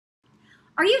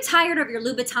Are you tired of your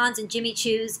Louboutins and Jimmy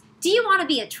Choos? Do you want to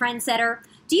be a trendsetter?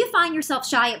 Do you find yourself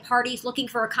shy at parties looking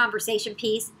for a conversation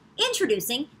piece?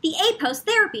 Introducing the APOS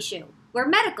Therapy Shoe, where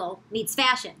medical meets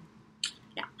fashion.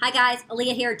 Now, hi guys,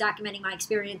 Aaliyah here, documenting my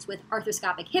experience with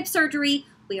arthroscopic hip surgery.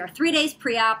 We are 3 days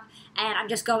pre-op, and I'm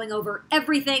just going over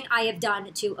everything I have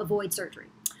done to avoid surgery.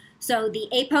 So the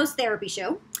APOS Therapy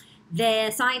Shoe,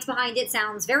 the science behind it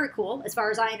sounds very cool, as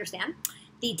far as I understand.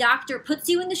 The doctor puts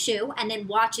you in the shoe and then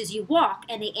watches you walk,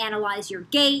 and they analyze your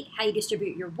gait, how you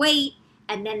distribute your weight,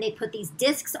 and then they put these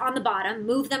discs on the bottom,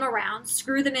 move them around,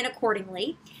 screw them in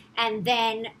accordingly, and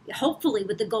then hopefully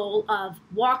with the goal of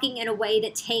walking in a way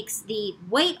that takes the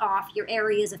weight off your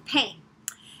areas of pain,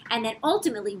 and then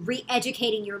ultimately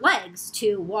re-educating your legs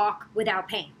to walk without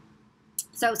pain.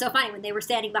 So funny, when they were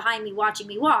standing behind me watching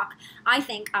me walk, I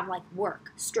think I'm like,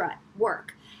 work, strut,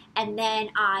 work. And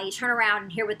then I turn around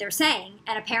and hear what they're saying,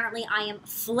 and apparently I am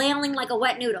flailing like a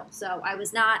wet noodle. So I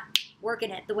was not working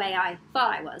it the way I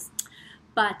thought I was.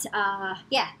 But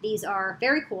yeah, these are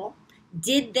very cool.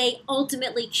 Did they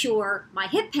ultimately cure my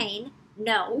hip pain?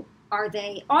 No. Are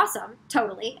they awesome?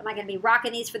 Totally. Am I going to be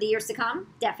rocking these for the years to come?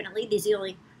 Definitely. These are the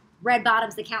only red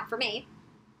bottoms that count for me.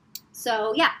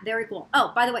 So yeah, very cool.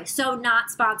 Oh, by the way, so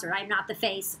not sponsored. I'm not the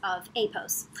face of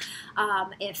APOS.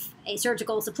 If a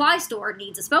surgical supply store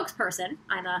needs a spokesperson,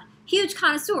 I'm a huge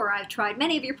connoisseur. I've tried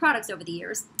many of your products over the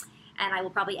years, and I will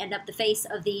probably end up the face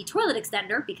of the toilet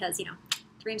extender because, you know,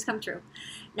 dreams come true.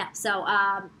 No, so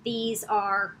these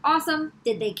are awesome.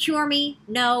 Did they cure me?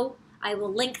 No. I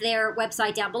will link their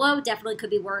website down below. Definitely could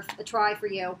be worth a try for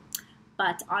you.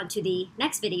 But on to the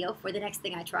next video for the next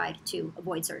thing I tried to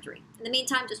avoid surgery. In the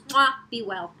meantime, just be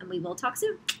well, and we will talk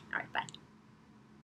soon. All right, bye.